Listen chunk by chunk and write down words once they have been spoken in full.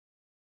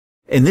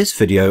In this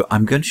video,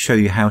 I'm going to show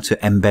you how to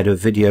embed a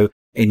video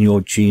in your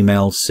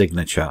Gmail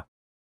signature.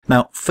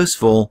 Now, first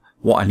of all,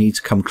 what I need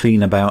to come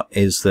clean about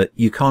is that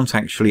you can't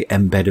actually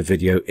embed a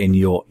video in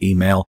your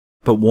email,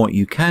 but what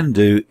you can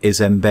do is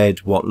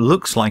embed what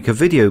looks like a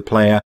video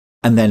player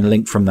and then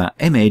link from that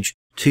image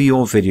to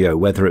your video,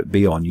 whether it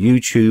be on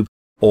YouTube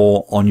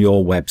or on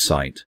your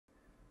website.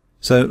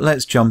 So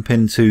let's jump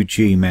into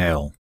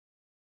Gmail.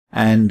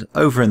 And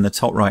over in the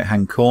top right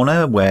hand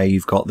corner where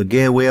you've got the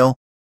gear wheel,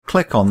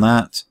 click on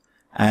that,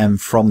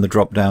 and from the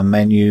drop down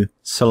menu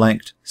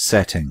select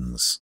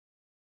Settings.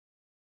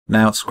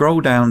 Now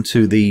scroll down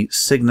to the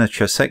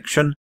signature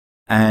section,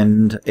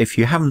 and if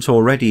you haven't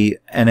already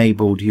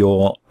enabled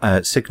your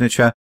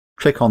signature,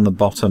 click on the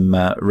bottom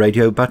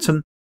radio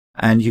button,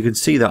 and you can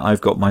see that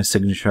I've got my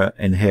signature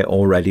in here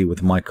already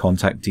with my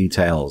contact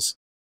details.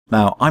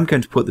 Now I'm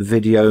going to put the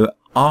video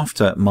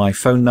after my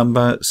phone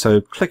number, so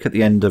click at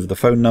the end of the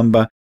phone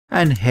number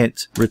and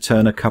hit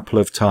return a couple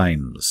of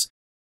times.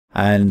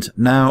 And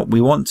now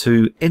we want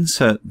to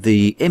insert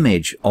the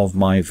image of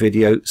my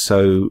video,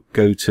 so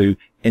go to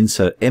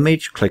Insert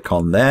Image, click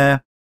on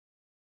there,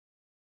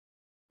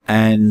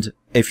 and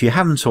if you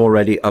haven't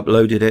already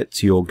uploaded it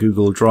to your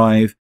Google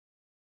Drive,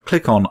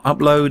 click on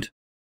Upload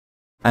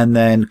and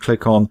then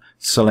click on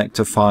Select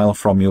a File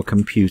from your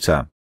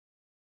computer.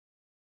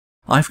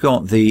 I've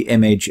got the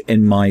image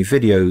in my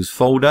videos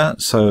folder,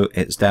 so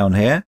it's down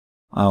here.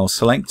 I'll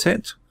select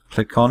it,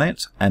 click on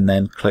it, and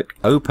then click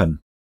Open.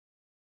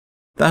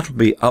 That'll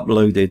be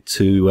uploaded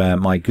to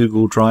my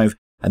Google Drive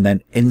and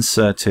then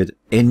inserted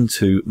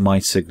into my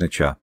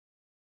signature.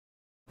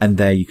 And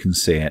there you can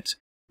see it.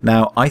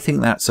 Now, I think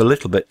that's a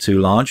little bit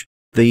too large.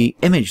 The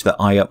image that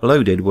I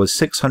uploaded was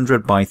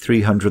 600 by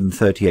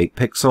 338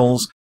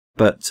 pixels,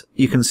 but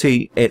you can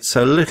see it's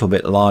a little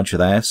bit larger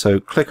there, so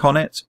click on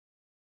it.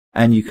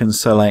 And you can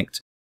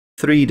select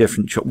you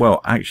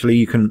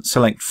can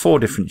select 4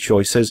 different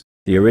choices: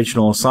 the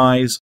original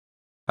size,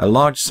 a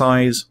large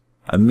size,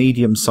 a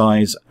medium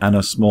size, and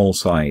a small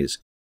size.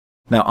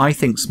 Now I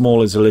think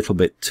small is a little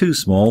bit too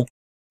small,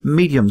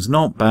 medium's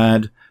not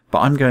bad, but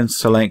I'm going to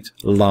select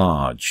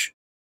large.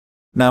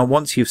 Now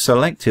once you've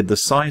selected the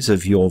size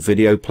of your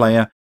video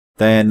player,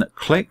 then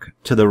click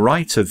to the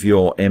right of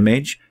your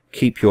image,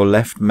 keep your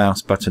left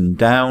mouse button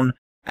down,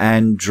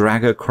 and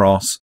drag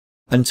across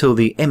until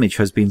the image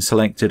has been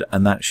selected,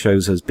 and that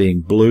shows as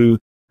being blue.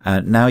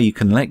 Now you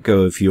can let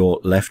go of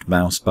your left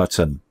mouse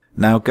button.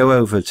 Now go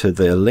over to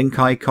the link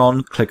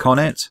icon, click on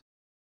it,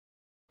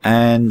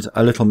 and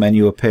a little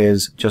menu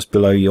appears just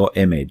below your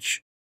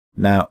image.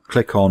 Now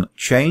click on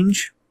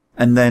Change,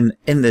 and then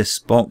in this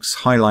box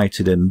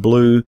highlighted in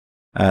blue,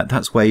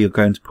 that's where you're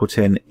going to put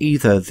in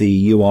either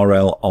the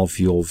URL of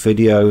your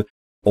video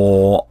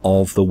or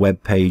of the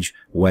web page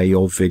where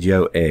your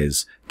video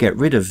is. Get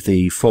rid of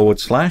the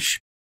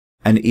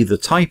 / and either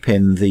type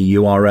in the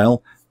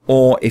URL,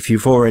 or if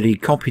you've already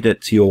copied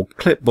it to your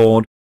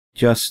clipboard,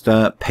 just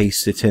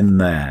paste it in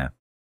there.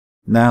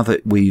 Now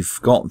that we've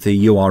got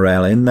the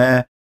URL in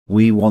there,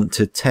 we want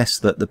to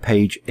test that the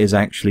page is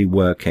actually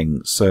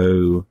working.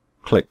 So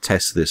click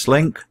Test this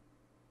link.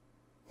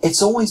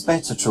 It's always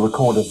better to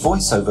record a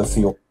voiceover for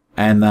your...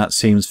 And that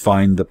seems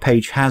fine. The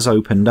page has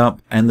opened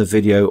up and the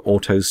video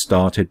auto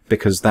started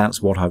because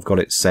that's what I've got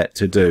it set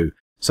to do.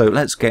 So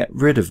let's get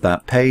rid of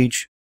that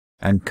page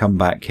and come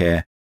back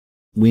here.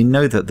 We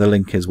know that the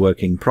link is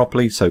working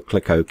properly, so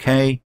click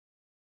OK.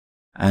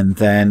 And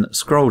then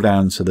scroll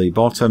down to the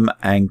bottom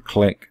and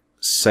click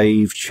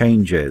Save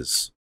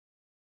Changes.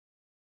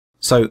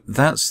 So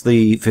that's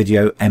the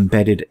video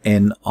embedded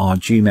in our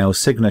Gmail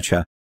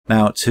signature.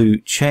 Now to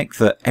check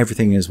that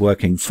everything is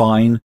working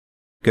fine,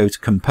 go to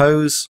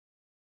Compose.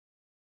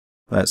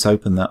 Let's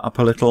open that up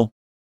a little.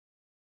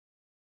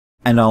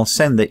 And I'll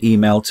send the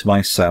email to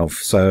myself.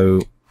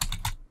 So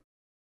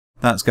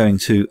that's going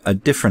to a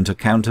different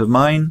account of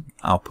mine.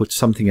 I'll put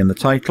something in the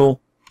title.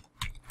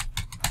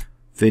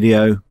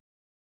 Video.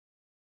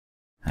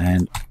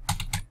 And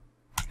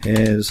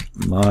here's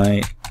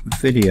my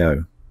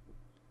video.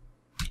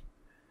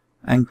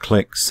 And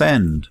click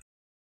Send.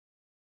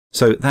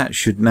 So that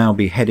should now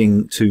be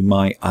heading to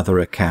my other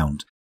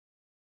account.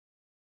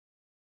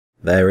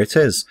 There it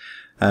is.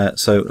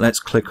 So let's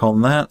click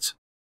on that.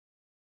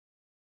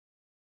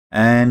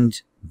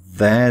 And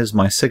there's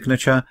my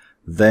signature.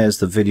 There's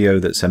the video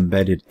that's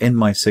embedded in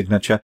my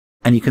signature.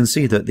 And you can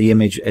see that the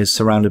image is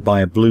surrounded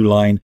by a blue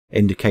line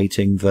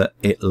indicating that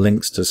it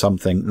links to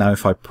something. Now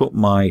if I put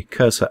my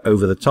cursor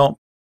over the top,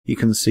 you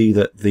can see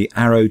that the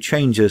arrow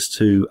changes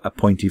to a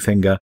pointy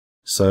finger.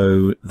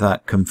 So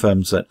that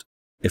confirms that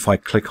if I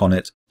click on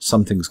it,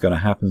 something's going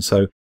to happen.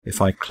 So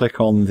if I click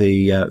on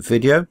the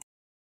video,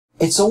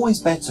 it's always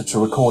better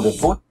to record a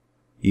voice.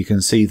 You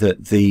can see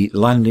that the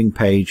landing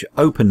page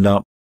opened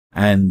up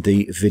and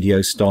the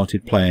video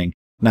started playing.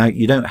 Now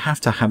you don't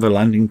have to have a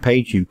landing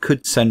page. You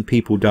could send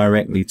people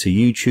directly to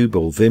YouTube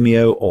or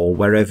Vimeo or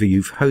wherever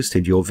you've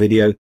hosted your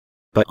video.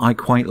 But I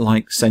quite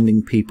like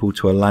sending people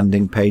to a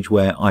landing page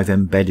where I've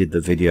embedded the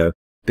video,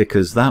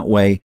 because that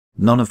way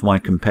none of my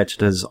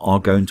competitors are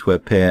going to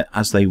appear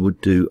as they would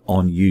do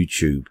on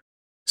YouTube.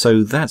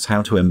 So that's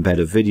how to embed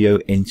a video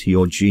into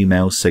your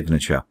Gmail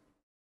signature.